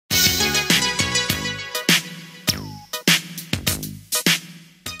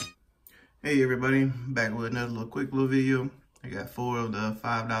Hey everybody, back with another quick little video. I got 4 of the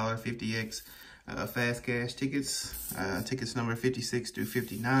 $5 50X fast cash tickets, tickets number 56 through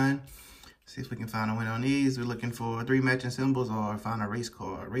 59. See if we can find a win on these. We're looking for 3 matching symbols or find a race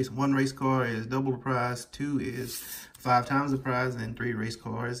car. One race car is double the prize, 2 is 5 times the prize, and 3 race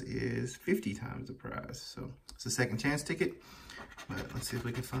cars is 50 times the prize. So it's a second chance ticket, but let's see if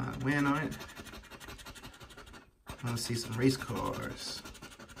we can find a win on it. I want to see some race cars.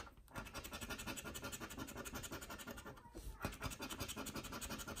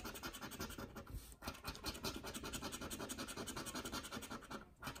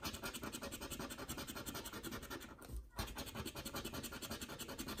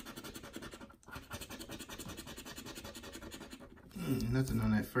 Nothing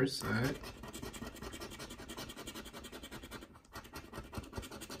on that first side.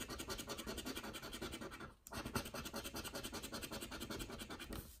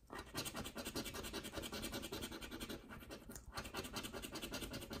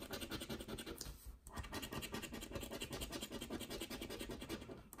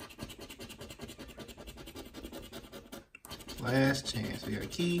 Last chance. We got a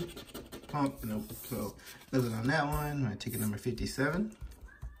key, pump, and open. So nothing on that one. My ticket number 57.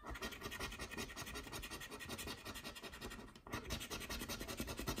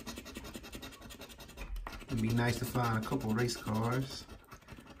 It'd be nice to find a couple race cars.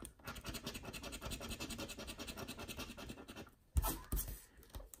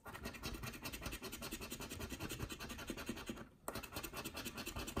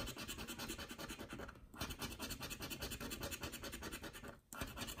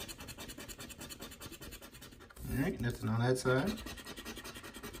 All right, nothing on that side.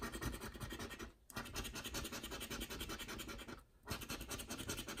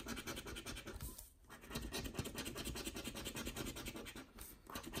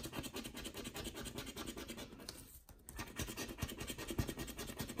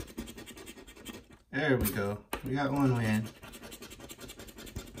 There we go. We got one win.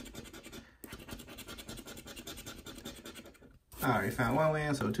 Alright, we found one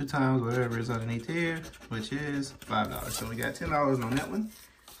win, so 2 times whatever is underneath here, which is $5. So we got $10 on that one.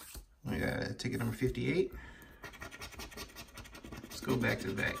 We got ticket number 58. Let's go back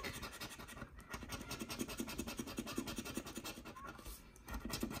to back.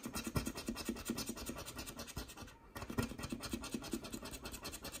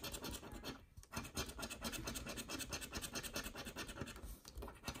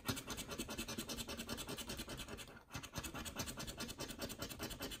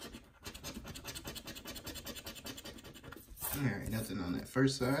 All right, nothing on that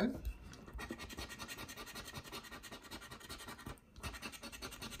first side.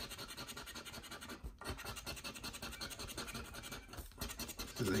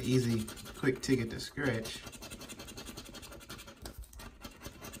 This is an easy, quick ticket to scratch.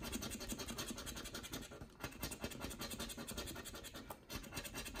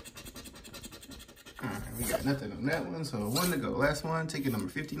 All right, we got nothing on that one, so 1 to go. Last one, ticket number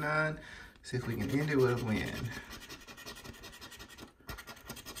 59. See if we can end it with a win.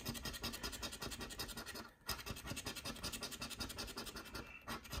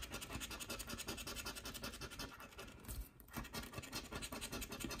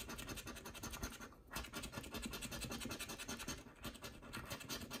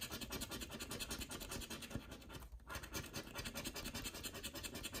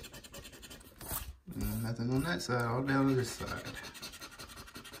 Nothing on that side, all down to this side.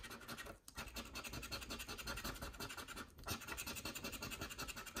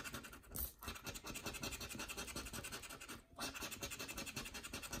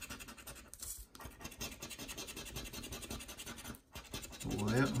 Well,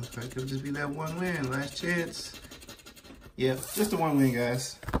 looks like it'll just be that one win, last chance. Yep, just a one win,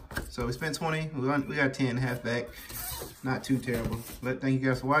 guys. So we spent 20, we got 10 half back. Not too terrible. But thank you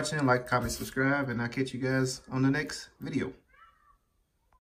guys for watching. Like, comment, subscribe, and I'll catch you guys on the next video.